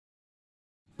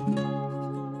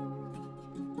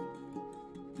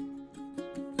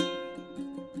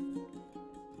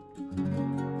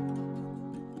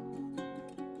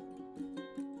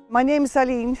My name is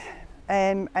Eileen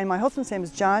and my husband's name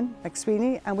is John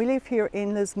McSweeney, and we live here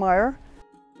in Lismire.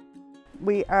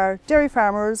 We are dairy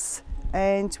farmers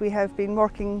and we have been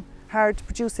working hard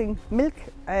producing milk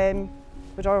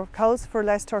with our cows for the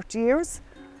last 30 years.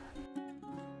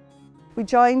 We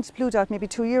joined Blue Dot maybe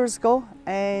 2 years ago,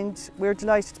 and we're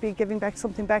delighted to be giving back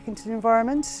something back into the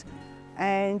environment.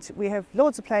 And we have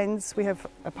loads of plans. We have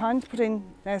a pond put in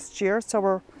last year, so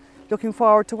we're looking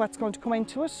forward to what's going to come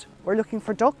into it. We're looking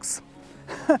for ducks,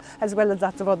 as well as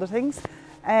lots of other things.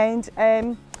 And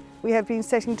we have been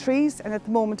setting trees, and at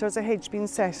the moment there's a hedge being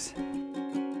set.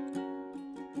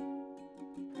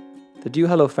 The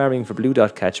Duhallow Farming for Blue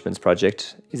Dot Catchments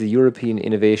project is a European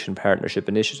Innovation Partnership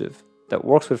initiative that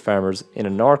works with farmers in a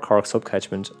North Cork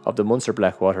subcatchment of the Munster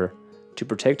Blackwater to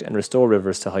protect and restore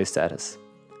rivers to high status.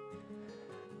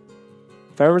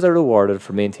 Farmers are rewarded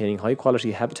for maintaining high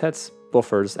quality habitats,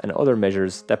 buffers and other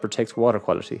measures that protect water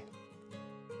quality.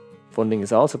 Funding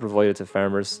is also provided to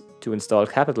farmers to install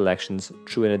capital actions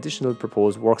through an additional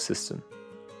proposed work system.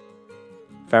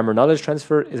 Farmer knowledge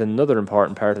transfer is another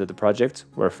important part of the project,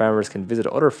 where farmers can visit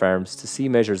other farms to see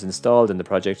measures installed in the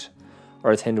project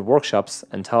or attend workshops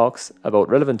and talks about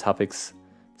relevant topics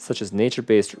such as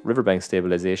nature-based riverbank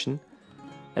stabilisation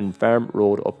and farm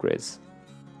road upgrades.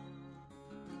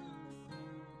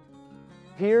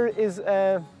 Here is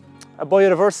a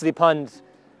biodiversity pond,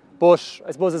 but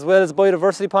I suppose as well as a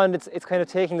biodiversity pond, it's kind of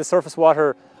taking the surface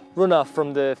water runoff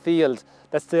from the field.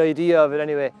 That's the idea of it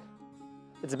anyway.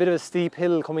 It's a bit of a steep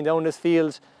hill coming down this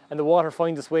field, and the water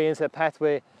finds its way into a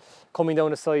pathway coming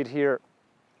down the side here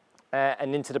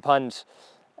and into the pond,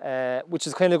 which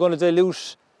is kind of going to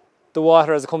dilute the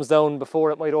water as it comes down before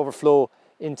it might overflow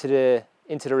into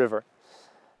the river.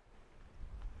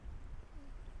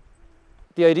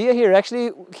 The idea here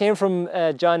actually came from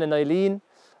John and Eileen,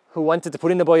 who wanted to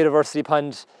put in a biodiversity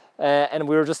pond, and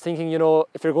we were just thinking, you know,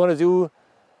 if you're going to do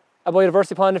a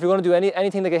biodiversity pond, if you're going to do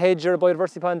anything like a hedge or a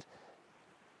biodiversity pond,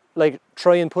 like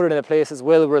try and put it in a place as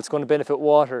well where it's going to benefit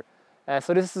water.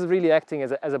 So this is really acting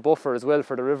as a buffer as well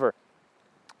for the river.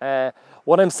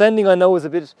 What I'm standing on now is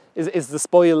the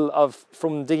spoil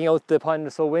from digging out the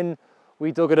pond. So when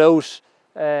we dug it out,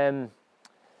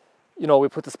 you know, we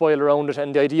put the spoil around it,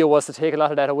 and the idea was to take a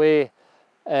lot of that away.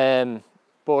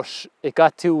 But it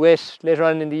got too wet later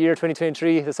on in the year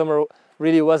 2023. The summer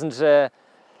really wasn't a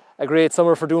great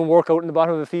summer for doing work out in the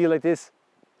bottom of a field like this.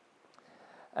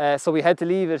 So we had to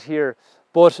leave it here.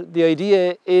 But the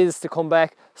idea is to come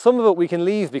back. Some of it we can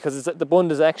leave because the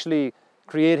Bund is actually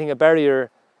creating a barrier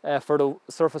for the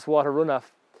surface water runoff.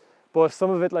 But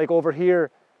some of it, like over here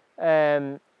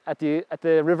at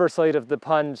the river side of the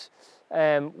pond,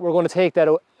 we're going to take that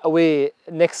away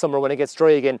next summer when it gets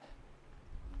dry again.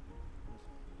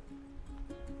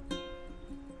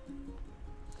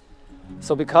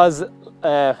 So because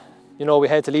you know, we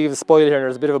had to leave the spoil here and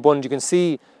there's a bit of a bund, you can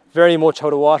see very much how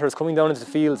the water is coming down into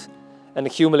the field and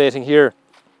accumulating here,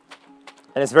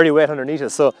 and it's very wet underneath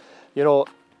us. So, you know,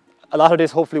 a lot of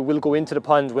this hopefully will go into the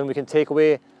pond when we can take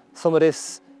away some of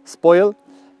this spoil.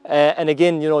 And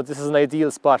again, you know, this is an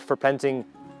ideal spot for planting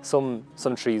some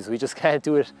trees. We just can't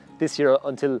do it this year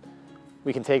until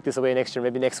we can take this away next year.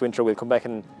 Maybe next winter we'll come back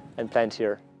and plant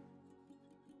here.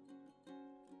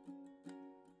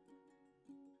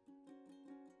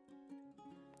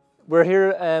 We're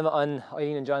here on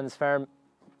Eileen and John's farm.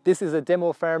 This is a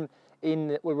demo farm.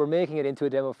 We're making it into a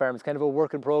demo farm. It's kind of a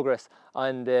work in progress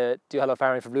on the Duhallow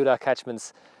Farming for Blue Dot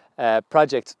Catchments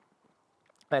project.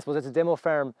 I suppose it's a demo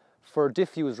farm for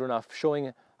diffuse runoff,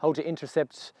 showing how to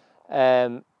intercept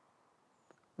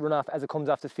runoff as it comes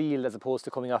off the field as opposed to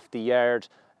coming off the yard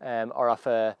or off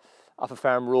a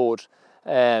farm road.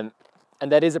 And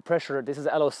that is a pressure. This is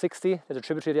Allow 60, there's a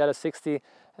tributary of the Allow 60,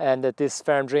 and that this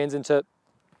farm drains into.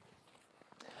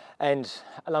 And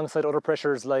alongside other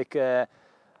pressures like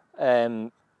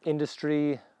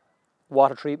industry,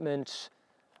 water treatment,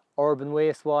 urban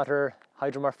wastewater,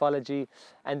 hydromorphology,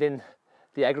 and then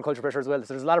the agriculture pressure as well.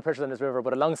 So there's a lot of pressures on this river,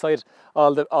 but alongside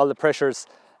all the pressures,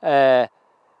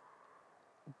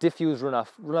 diffuse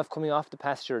runoff coming off the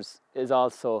pastures is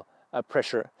also a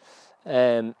pressure.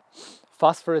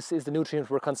 Phosphorus is the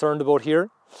nutrient we're concerned about here,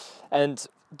 and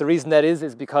the reason that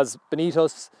is because beneath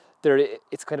us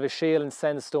it's kind of a shale and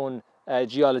sandstone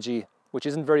geology, which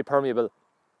isn't very permeable,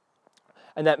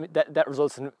 and that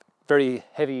results in very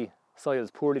heavy soils,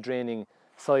 poorly draining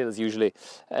soils usually.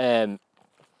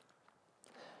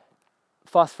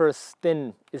 Phosphorus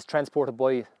then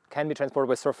can be transported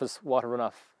by surface water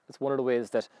runoff. It's one of the ways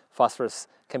that phosphorus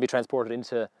can be transported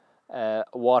into a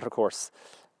watercourse,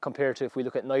 compared to if we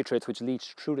look at nitrates, which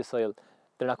leach through the soil.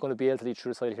 They're not going to be able to leach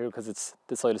through the soil here because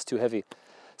the soil is too heavy.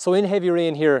 So in heavy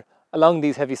rain here, along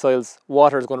these heavy soils,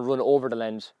 water is going to run over the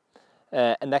land,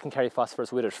 and that can carry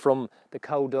phosphorus with it from the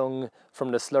cow dung,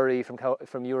 from the slurry,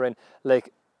 from urine.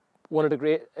 Like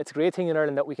it's a great thing in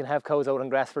Ireland that we can have cows out on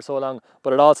grass for so long,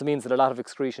 but it also means that a lot of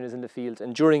excretion is in the field.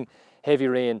 And during heavy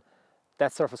rain,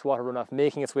 that surface water runoff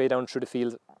making its way down through the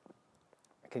field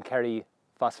can carry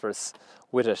phosphorus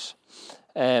with it,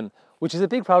 which is a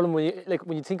big problem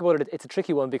when you think about it. It's a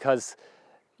tricky one because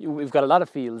we've got a lot of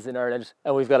fields in Ireland,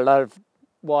 and we've got a lot of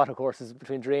water courses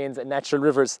between drains and natural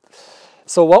rivers.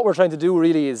 So what we're trying to do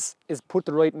really is put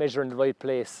the right measure in the right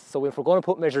place. So if we're going to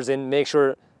put measures in, make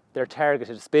sure they're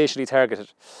targeted, spatially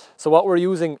targeted. So what we're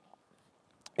using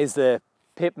is the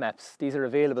PIP maps. These are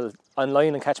available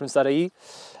online on catchments.ie.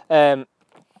 And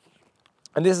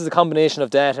this is a combination of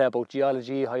data about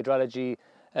geology, hydrology,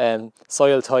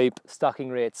 soil type, stocking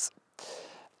rates.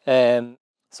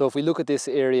 So if we look at this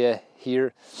area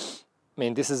here, I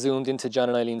mean, this is zoomed into John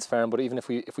and Eileen's farm, but even if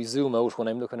we zoom out, when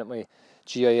I'm looking at my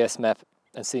GIS map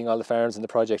and seeing all the farms in the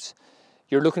project,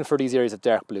 you're looking for these areas of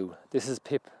dark blue. This is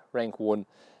PIP rank 1.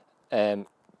 So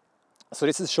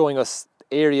this is showing us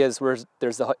areas where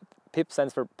there's the PIP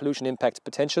stands for pollution impact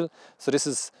potential. So this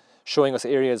is showing us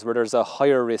areas where there's a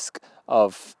higher risk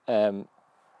of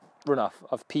runoff,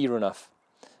 of P runoff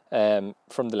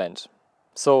from the land.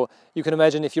 So you can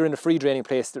imagine if you're in a free draining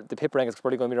place, the PIP rank is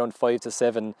probably going to be around 5 to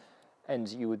 7, and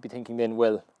you would be thinking then,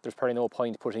 well, there's probably no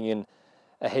point putting in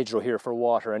a hedgerow here for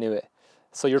water anyway.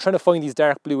 So you're trying to find these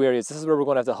dark blue areas. This is where we're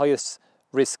going to have the highest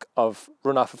risk of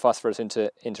runoff of phosphorus into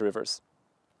rivers.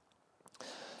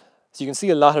 So you can see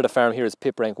a lot of the farm here is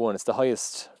PIP rank 1. It's the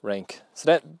highest rank.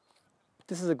 So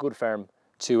this is a good farm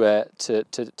to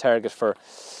target for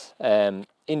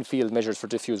in-field measures for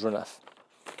diffuse runoff.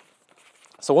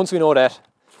 So once we know that,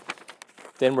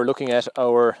 then we're looking at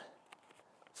our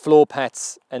flow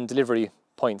paths and delivery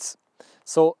points.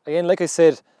 So again, like I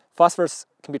said, phosphorus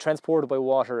can be transported by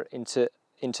water into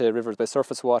rivers, by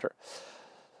surface water.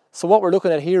 So what we're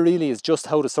looking at here really is just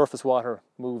how the surface water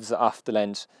moves off the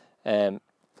land.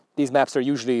 These maps are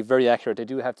usually very accurate. They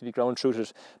do have to be ground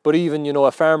truthed, but even, you know,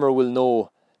 a farmer will know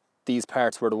these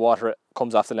parts where the water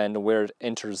comes off the land and where it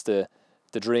enters the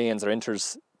drains or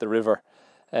enters the river.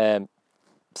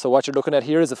 So what you're looking at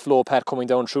here is a flow path coming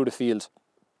down through the field,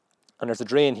 and there's a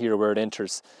drain here where it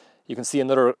enters. You can see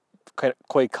another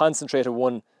quite concentrated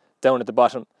one down at the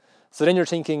bottom. So then you're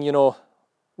thinking, you know,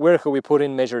 where could we put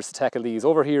in measures to tackle these?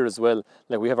 Over here as well,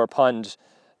 like we have our pond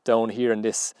down here in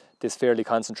this fairly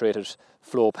concentrated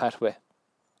flow pathway.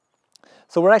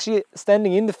 So we're actually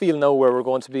standing in the field now where we're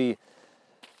going to be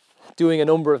doing a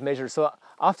number of measures. So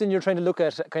often you're trying to look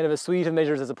at kind of a suite of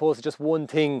measures as opposed to just one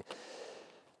thing.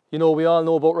 You know, we all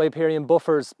know about riparian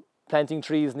buffers, planting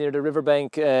trees near the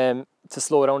riverbank to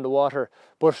slow down the water.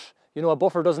 But, you know, a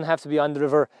buffer doesn't have to be on the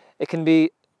river. It can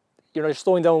be, you know, you're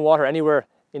slowing down water anywhere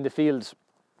in the field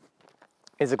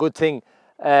is a good thing.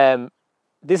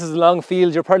 This is a long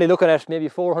field. You're probably looking at maybe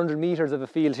 400 meters of a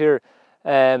field here.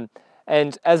 And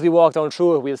as we walk down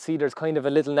through it, we'll see there's kind of a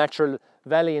little natural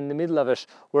valley in the middle of it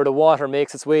where the water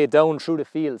makes its way down through the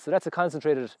field. So that's a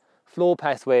concentrated flow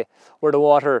pathway where the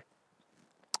water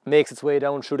makes its way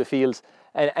down through the field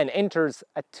and enters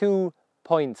at 2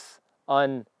 points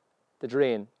on the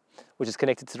drain, which is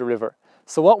connected to the river.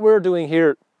 So what we're doing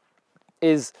here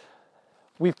is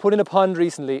we've put in a pond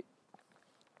recently,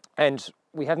 and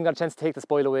we haven't got a chance to take the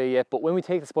spoil away yet, but when we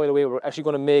take the spoil away, we're actually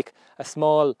going to make a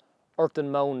small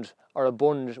earthen mound or a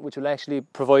bund, which will actually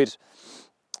provide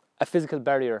a physical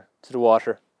barrier to the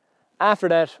water. After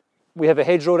that, we have a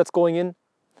hedgerow that's going in,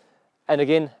 and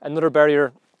again, another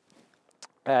barrier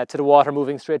to the water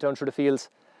moving straight down through the fields.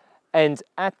 And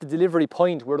at the delivery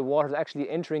point where the water is actually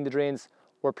entering the drains,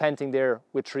 we're planting there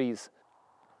with trees.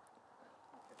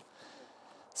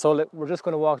 So we're just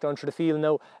going to walk down through the field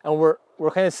now, and we're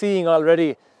kind of seeing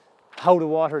already how the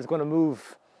water is going to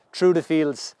move through the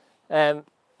fields.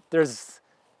 There's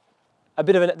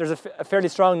a fairly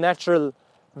strong natural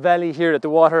valley here that the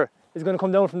water is going to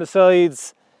come down from the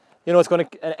sides. You know, it's going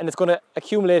to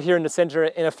accumulate here in the centre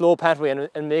in a flow pathway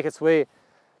and make its way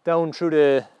down through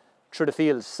the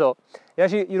fields. So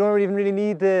actually, you don't even really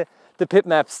need the PIP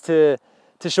maps to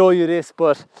show you this,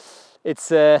 but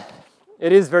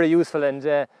it is very useful. And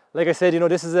like I said, you know,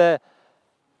 this is a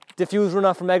diffuse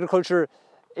runoff from agriculture.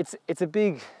 It's a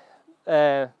big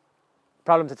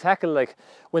problem to tackle, like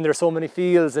when there are so many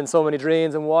fields and so many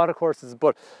drains and water courses.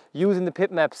 But using the PIP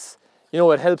maps, you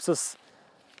know, it helps us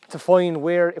to find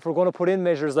where, if we're going to put in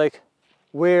measures, like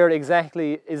where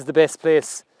exactly is the best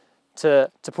place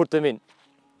to put them in.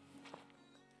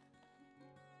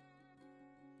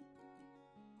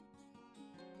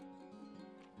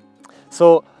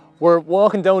 So we're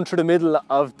walking down through the middle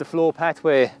of the flow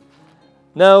pathway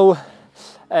now,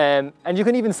 and you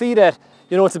can even see that,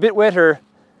 you know, it's a bit wetter.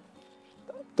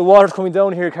 The water's coming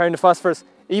down here carrying the phosphorus.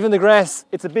 Even the grass,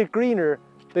 it's a bit greener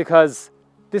because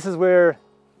this is where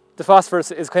the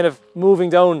phosphorus is kind of moving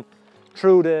down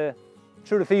through the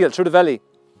field, through the valley.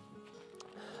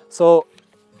 So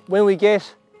when we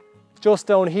get just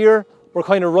down here, we're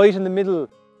kind of right in the middle.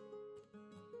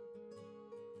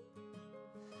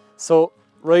 So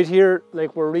right here,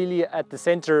 like, we're really at the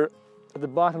center, at the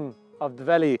bottom of the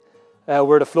valley,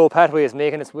 where the flow pathway is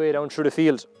making its way down through the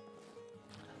field.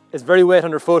 It's very wet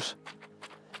underfoot.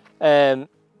 And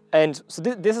so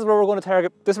this is where we're going to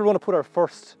target, this is where we're going to put our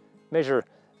first measure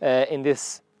in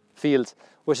this field,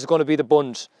 which is going to be the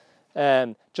Bund.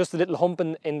 Just a little hump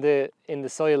in the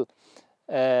soil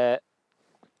to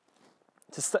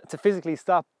physically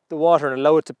stop the water and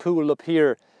allow it to pool up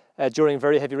here during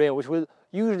very heavy rain, which will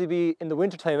usually be in the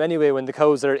winter time anyway, when the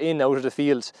cows are out of the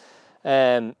field.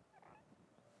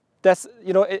 That's,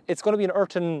 you know, it's going to be an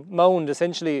earthen mound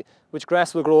essentially, which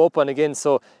grass will grow up on again.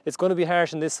 So it's going to be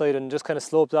harsh on this side and just kind of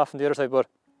sloped off on the other side, but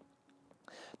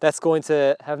that's going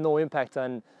to have no impact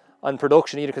on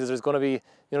production either, because there's going to be, you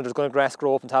know, there's going to grass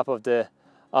grow up on top of the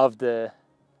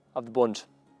Bund. So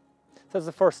that's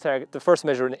the first target, the first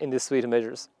measure in this suite of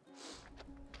measures.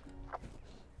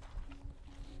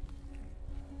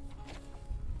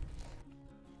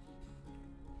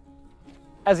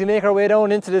 As we make our way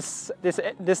down into this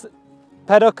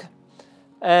paddock,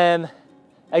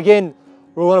 again,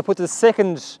 we're going to put the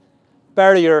second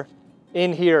barrier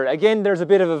in here. Again, there's a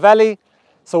bit of a valley,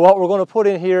 so what we're going to put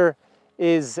in here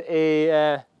is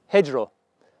a hedgerow,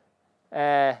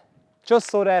 just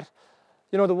so that,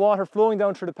 you know, the water flowing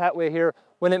down through the pathway here,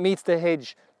 when it meets the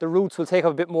hedge, the roots will take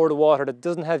up a bit more of the water. That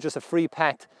doesn't have just a free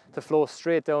path to flow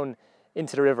straight down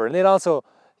into the river. And it also,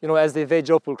 you know, as they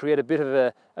veg up, will create a bit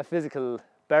of a physical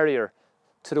barrier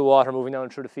to the water moving down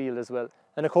through the field as well.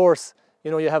 And of course,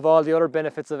 you know, you have all the other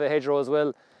benefits of a hedgerow as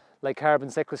well, like carbon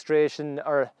sequestration,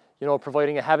 or, you know,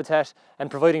 providing a habitat and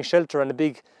providing shelter on a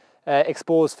big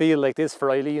exposed field like this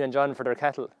for Eileen and John for their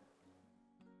cattle.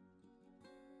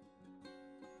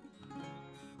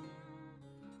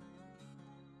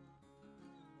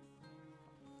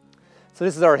 So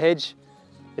this is our hedge.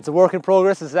 It's a work in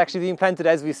progress. It's actually being planted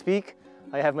as we speak.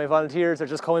 I have my volunteers, they're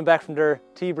just coming back from their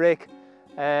tea break.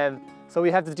 So we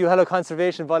have the Duhallow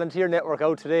Conservation Volunteer Network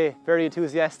out today, very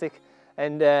enthusiastic,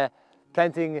 and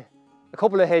planting a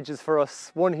couple of hedges for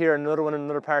us, one here and another one in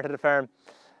another part of the farm.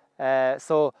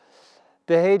 So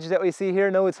the hedge that we see here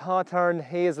now, it's hawthorn,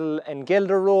 hazel and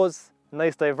guelder rose,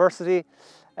 nice diversity.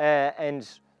 And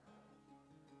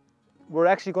we're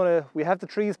actually we have the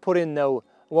trees put in now.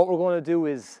 What we're going to do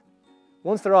is,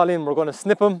 once they're all in, we're going to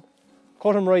snip them,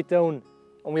 cut them right down,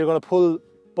 and we're going to pull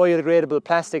biodegradable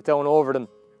plastic down over them,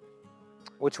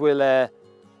 which will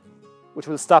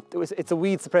stop. It's a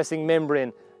weed suppressing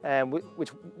membrane,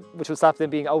 which will stop them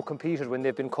being outcompeted when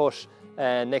they've been cut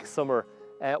next summer.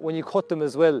 When you cut them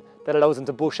as well, that allows them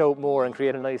to bush out more and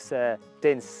create a nice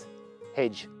dense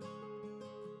hedge.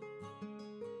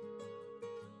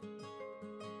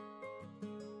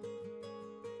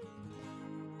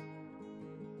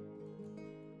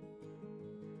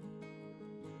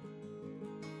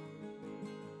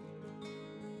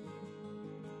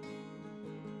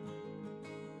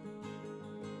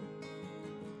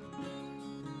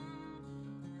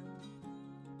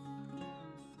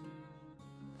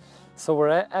 So we're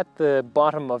at the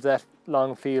bottom of that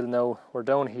long field now. We're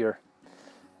down here.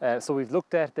 So we've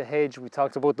looked at the hedge, we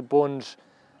talked about the Bund.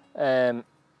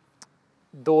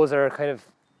 Those are kind of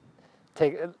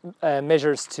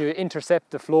measures to intercept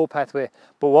the flow pathway.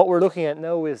 But what we're looking at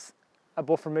now is a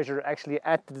buffer measure actually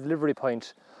at the delivery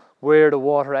point, where the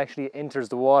water actually enters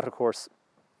the watercourse.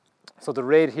 So the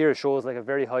red here shows like a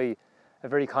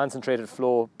very concentrated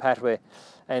flow pathway.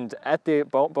 And at the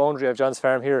boundary of John's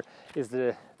farm here is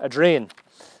a drain.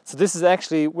 So this is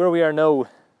actually where we are now.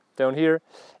 Down here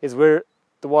is where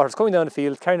the water is coming down the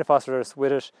field, carrying the phosphorus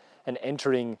with it and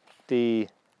entering the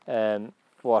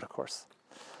watercourse.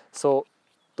 So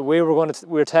the way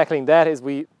we're tackling that is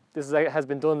this has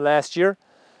been done last year.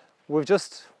 We've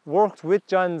just worked with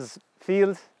John's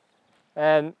field,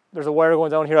 and there's a wire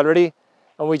going down here already,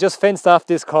 and we just fenced off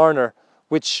this corner,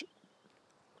 which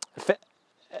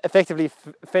effectively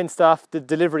fenced off the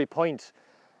delivery point,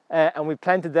 and we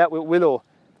planted that with willow.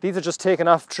 These are just taken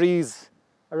off trees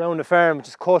around the farm,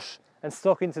 just cut and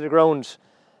stuck into the ground.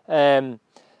 The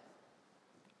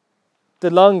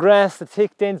long grass, the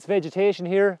thick dense vegetation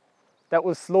here, that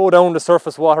will slow down the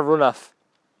surface water runoff.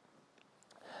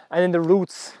 And then the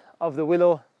roots of the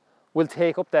willow will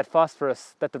take up that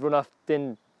phosphorus that the runoff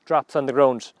then drops on the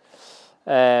ground.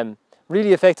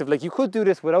 Really effective. Like, you could do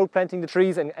this without planting the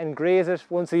trees and graze it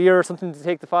once a year or something to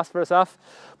take the phosphorus off.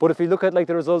 But if you look at like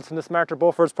the results from the Smarter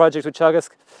Buffers project with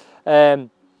Teagasc,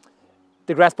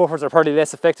 the grass buffers are probably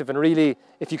less effective, and really,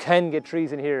 if you can get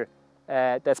trees in here,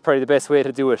 that's probably the best way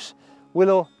to do it.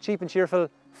 Willow, cheap and cheerful,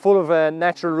 full of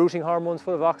natural rooting hormones,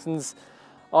 full of auxins.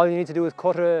 All you need to do is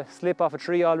cut a slip off a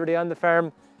tree already on the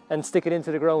farm and stick it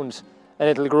into the ground, and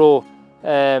it'll grow.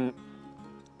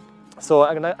 So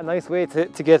a nice way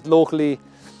to get local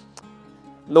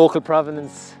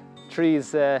provenance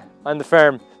trees on the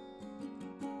farm.